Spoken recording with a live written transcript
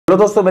तो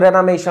दोस्तों मेरा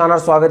नाम है ईशान और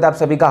स्वागत है आप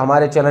सभी का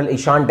हमारे चैनल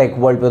ईशान टेक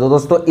वर्ल्ड पे। तो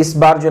दोस्तों इस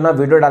बार जो ना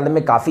वीडियो डालने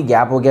में काफ़ी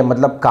गैप हो गया,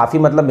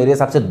 मतलब मेरे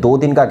हिसाब से 2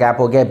 दिन का गैप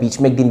हो गया। बीच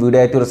में एक दिन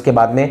वीडियो आई थी और उसके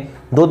बाद में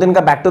 2 दिन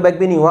का बैक टू बैक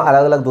भी नहीं हुआ,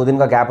 अलग अलग 2 दिन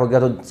का गैप हो गया।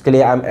 तो इसके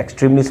लिए आई एम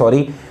एक्सट्रीमली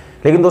सॉरी।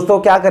 लेकिन दोस्तों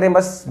क्या करें,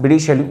 बस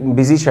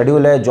बिजी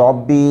शेड्यूल है,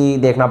 जॉब भी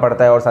देखना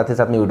पड़ता है और साथ ही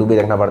साथ में यूट्यूब भी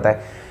देखना पड़ता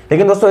है।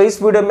 लेकिन दोस्तों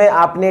इस वीडियो में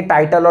आपने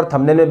टाइटल और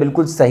थंबनेल में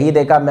बिल्कुल सही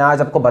देखा। मैं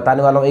आज आपको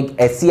बताने वाला हूं एक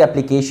ऐसी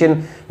एप्लीकेशन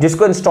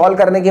जिसको इंस्टॉल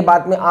करने के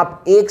बाद में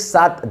आप एक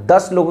साथ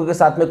 10 लोगों के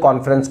साथ में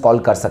कॉन्फ्रेंस कॉल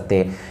कर सकते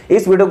हैं।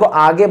 इस वीडियो को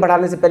आगे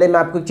बढ़ाने से पहले मैं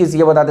आपको एक चीज़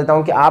ये बता देता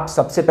हूं कि आप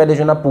सबसे पहले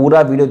जो ना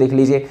पूरा वीडियो देख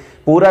लीजिए,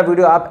 पूरा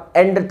वीडियो आप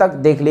एंड तक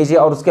देख लीजिए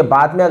और उसके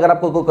बाद में अगर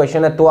आपको कोई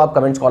क्वेश्चन है तो आप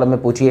कमेंट्स कॉलम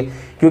में पूछिए।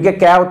 क्योंकि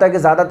क्या होता है कि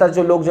ज़्यादातर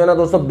जो लोग जो है ना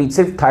दोस्तों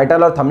सिर्फ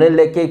टाइटल और थंबनेल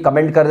लेके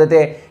कमेंट कर देते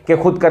हैं कि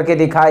खुद करके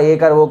दिखा, ये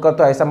कर वो कर।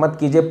 तो ऐसा मत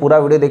कीजिए, पूरा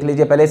वीडियो देख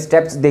लीजिए, पहले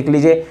स्टेप्स देख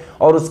लीजिए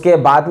और उसके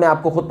बाद में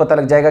आपको खुद पता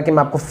लग जाएगा कि मैं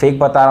आपको फेक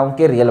बता रहा हूँ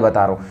कि रियल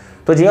बता रहा हूँ।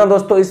 तो जी हाँ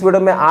दोस्तों, इस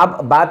वीडियो में आप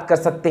बात कर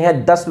सकते हैं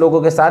 10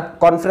 लोगों के साथ,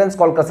 कॉन्फ्रेंस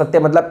कॉल कर सकते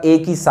हैं, मतलब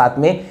एक ही साथ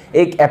में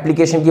एक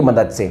एप्लीकेशन की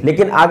मदद से।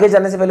 लेकिन आगे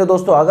जाने से पहले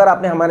दोस्तों, अगर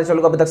आपने हमारे चैनल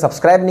को अभी तक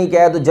सब्सक्राइब नहीं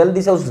किया है तो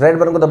जल्दी से उस रेड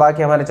बटन को दबा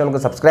के हमारे चैनल को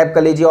सब्सक्राइब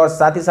कर लीजिए और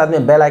साथ ही साथ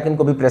में बेल आइकन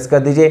को भी प्रेस कर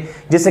दीजिए,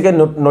 जिससे कि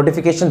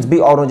नोटिफिकेशंस भी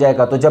ऑन हो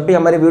जाएगा। तो जब भी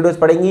हमारी वीडियोस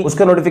पड़ेंगी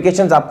उसके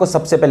नोटिफिकेशंस आपको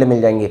सबसे पहले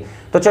मिल जाएंगे।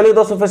 तो चलिए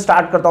दोस्तों फिर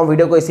स्टार्ट करता हूं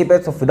वीडियो को इसी पे।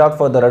 So without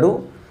further ado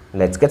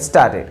let's get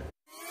started.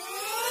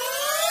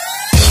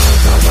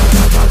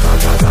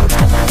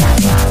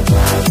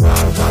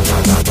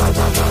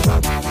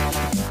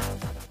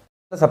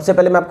 तो सबसे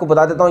पहले मैं आपको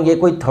बता देता हूं, ये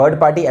कोई थर्ड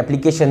पार्टी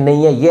एप्लीकेशन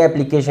नहीं है, ये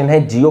एप्लीकेशन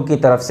है जियो की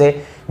तरफ से।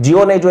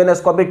 जियो ने जो है ना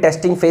इसको अभी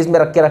टेस्टिंग फेज में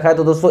रख के रखा है।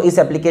 तो दोस्तों इस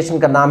एप्लीकेशन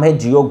का नाम है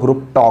जियो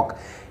ग्रुप टॉक।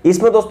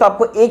 इसमें दोस्तों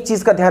आपको एक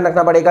चीज का ध्यान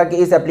रखना पड़ेगा कि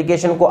इस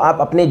एप्लीकेशन को आप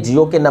अपने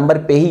जियो के नंबर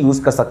पे ही यूज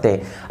कर सकते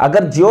हैं।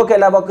 अगर जियो के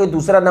अलावा कोई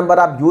दूसरा नंबर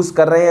आप यूज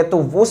कर रहे हैं तो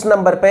उस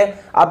नंबर पे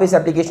आप इस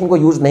एप्लीकेशन को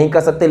यूज नहीं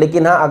कर सकते।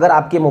 लेकिन हाँ, अगर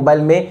आपके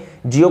मोबाइल में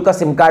जियो का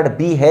सिम कार्ड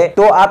भी है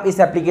तो आप इस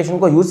एप्लीकेशन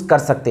को यूज कर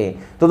सकते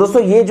हैं। तो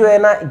दोस्तों ये जो है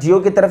ना जियो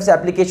की तरफ से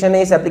एप्लीकेशन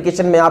है, इस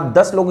एप्लीकेशन में आप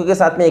 10 लोगों के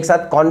साथ में एक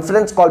साथ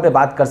कॉन्फ्रेंस कॉल पे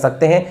बात कर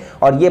सकते हैं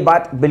और ये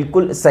बात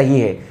बिल्कुल सही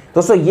है।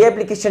 दोस्तों ये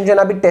एप्लीकेशन जो है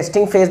ना अभी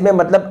टेस्टिंग फेज में,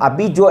 मतलब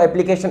अभी जो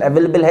एप्लीकेशन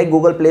अवेलेबल है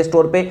गूगल प्ले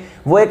स्टोर पे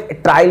वो एक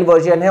ट्रायल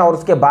वर्जन है और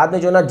उसके बाद में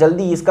जो ना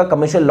जल्दी इसका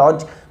कमर्शियल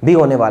लॉन्च भी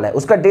होने वाला है।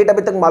 उसका डेट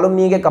अभी तक मालूम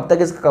नहीं है कि कब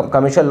तक इसका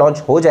कमर्शियल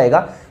लॉन्च हो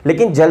जाएगा,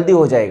 लेकिन जल्दी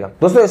हो जाएगा।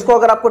 दोस्तों इसको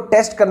अगर आपको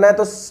टेस्ट करना है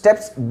तो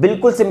स्टेप्स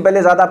बिल्कुल सिंपल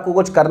है, ज्यादा आपको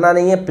कुछ करना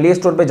नहीं है। प्ले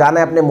स्टोर पे जाना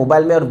है अपने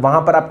मोबाइल में और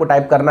वहां पर आपको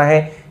टाइप करना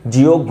है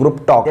जियो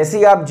ग्रुप टॉक। जैसे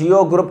ही आप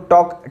जियो ग्रुप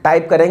टॉक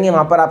टाइप करेंगे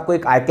वहां पर आपको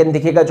एक आइकन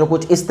दिखेगा जो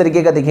कुछ इस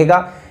तरीके का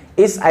दिखेगा।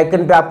 इस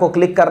आइकन पे आपको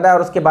क्लिक करना है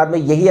और उसके बाद में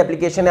यही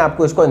एप्लीकेशन है,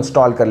 आपको इसको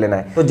इंस्टॉल कर लेना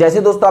है। तो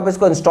जैसे दोस्तों आप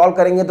इसको इंस्टॉल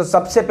करेंगे तो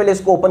सबसे पहले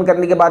इसको ओपन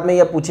करने के बाद में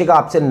यह पूछेगा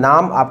आपसे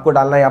नाम, आपको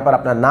डालना है यहाँ पर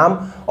अपना नाम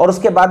और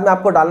उसके बाद में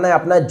आपको डालना है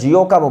अपना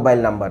जियो का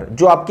मोबाइल नंबर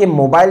जो आपके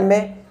मोबाइल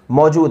में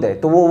मौजूद है।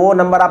 तो वो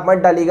नंबर आप मत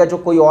डालिएगा जो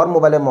कोई और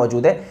मोबाइल में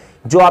मौजूद है,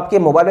 जो आपके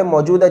मोबाइल में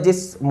मौजूद है,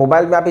 जिस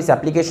मोबाइल में आप इस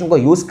एप्लीकेशन को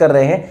यूज कर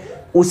रहे हैं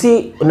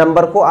उसी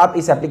नंबर को आप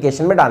इस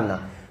एप्लीकेशन में डालना।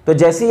 तो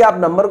जैसे ही आप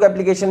नंबर को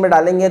एप्लीकेशन में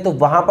डालेंगे तो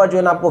वहां पर जो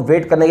है ना आपको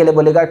वेट करने के लिए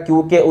बोलेगा,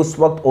 क्योंकि उस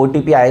वक्त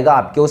ओटीपी आएगा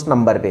आपके उस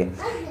नंबर पे।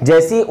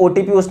 जैसे ही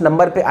ओटीपी उस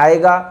नंबर पे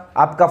आएगा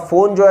आपका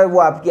फोन जो है वो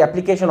आपकी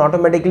एप्लीकेशन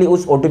ऑटोमेटिकली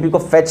उस ओटीपी को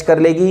फेच कर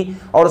लेगी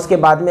और उसके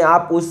बाद में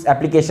आप उस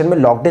एप्लीकेशन में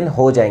लॉग्ड इन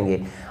हो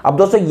जाएंगे। अब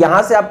दोस्तों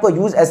यहां से आपको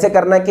यूज ऐसे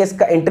करना है कि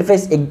इसका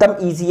इंटरफेस एकदम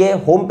ईजी है।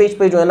 होम पेज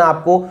पे जो है ना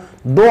आपको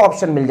 2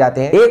 ऑप्शन मिल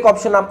जाते हैं। एक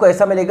ऑप्शन आपको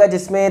ऐसा मिलेगा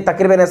जिसमें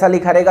तकरीबन ऐसा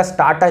लिखा रहेगा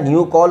स्टार्ट अ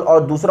न्यू कॉल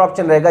और दूसरा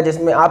ऑप्शन रहेगा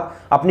जिसमें आप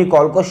अपनी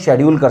कॉल को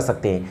शेड्यूल कर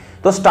सकते हैं।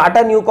 तो स्टार्ट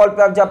अ न्यू कॉल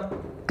पे आप जब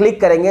क्लिक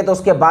करेंगे तो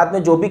उसके बाद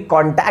में जो भी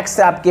कॉन्टैक्ट्स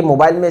है आपके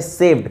मोबाइल में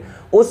सेव्ड,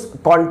 उस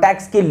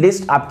कॉन्टैक्ट्स की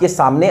लिस्ट आपके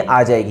सामने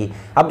आ जाएगी।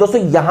 अब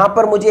दोस्तों यहां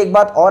पर मुझे एक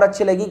बात और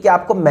अच्छी लगी कि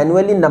आपको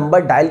मैन्युअली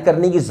नंबर डायल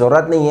करने की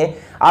जरूरत नहीं है।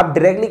 आप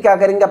डायरेक्टली क्या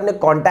करेंगे, अपने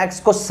कॉन्टैक्ट्स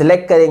को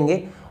सिलेक्ट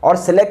करेंगे और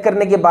सिलेक्ट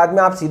करने के बाद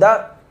में आप सीधा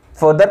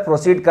फर्दर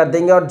प्रोसीड कर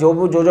देंगे और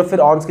जो फिर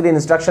ऑन स्क्रीन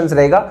इंस्ट्रक्शंस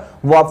रहेगा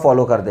वो आप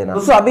फॉलो कर देना।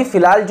 दोस्तों अभी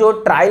फिलहाल जो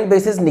ट्रायल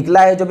बेसिस निकला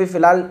है, जो भी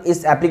फिलहाल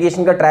इस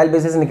एप्लीकेशन का ट्रायल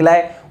बेसिस निकला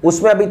है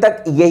उसमें अभी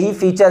तक यही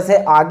फीचर्स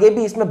है। आगे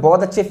भी इसमें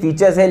बहुत अच्छे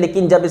फीचर्स है,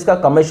 लेकिन जब इसका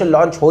कमर्शियल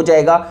लॉन्च हो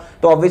जाएगा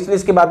तो ऑब्वियसली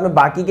इसके बाद में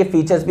बाकी के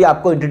फीचर्स भी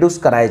आपको इंट्रोड्यूस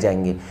कराए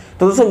जाएंगे।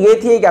 तो दोस्तों ये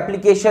थी एक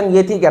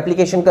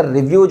एप्लीकेशन का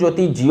रिव्यू जो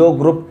थी जियो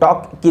ग्रुप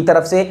टॉक की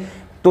तरफ से।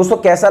 दोस्तों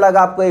कैसा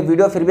लगा आपको ये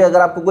वीडियो? फिर भी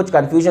अगर आपको कुछ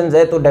कंफ्यूजन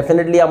है तो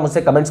डेफिनेटली आप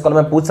मुझसे कमेंट्स कॉलम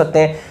में पूछ सकते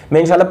हैं।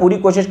 मैं इंशाल्लाह पूरी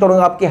कोशिश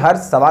करूंगा आपके हर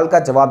सवाल का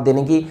जवाब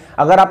देने की।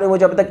 अगर आपने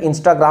मुझे अभी तक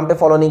इंस्टाग्राम पे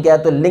फॉलो नहीं किया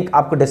है तो लिंक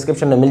आपको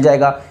डिस्क्रिप्शन में मिल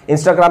जाएगा,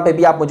 इंस्टाग्राम पे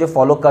भी आप मुझे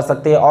फॉलो कर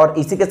सकते हैं। और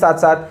इसी के साथ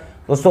साथ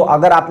दोस्तों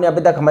अगर आपने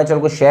अभी तक हमारे चैनल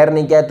को शेयर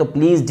नहीं किया है तो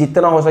प्लीज़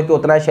जितना हो सके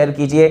उतना शेयर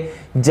कीजिए।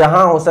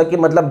 जहां हो सके,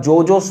 मतलब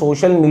जो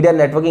सोशल मीडिया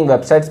नेटवर्किंग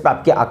वेबसाइट्स पे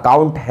आपके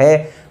अकाउंट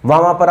है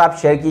वहां पर आप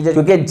शेयर कीजिए,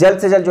 क्योंकि जल्द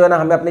से जल्द जो है ना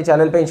हमें अपने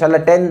चैनल पे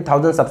इंशाल्लाह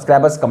 10,000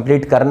 सब्सक्राइबर्स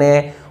कंप्लीट करने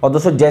हैं। और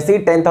दोस्तों जैसे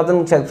ही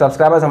 10,000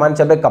 सब्सक्राइबर्स हमारे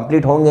चैनल पे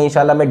कंप्लीट होंगे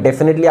इंशाल्लाह मैं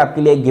डेफिनेटली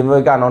आपके लिए एक गिव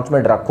अवे का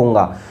अनाउंसमेंट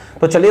रखूंगा।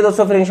 तो चलिए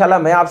दोस्तों फिर इंशाल्लाह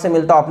मैं आपसे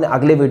मिलता हूं अपने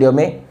अगले वीडियो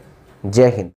में। जय हिंद।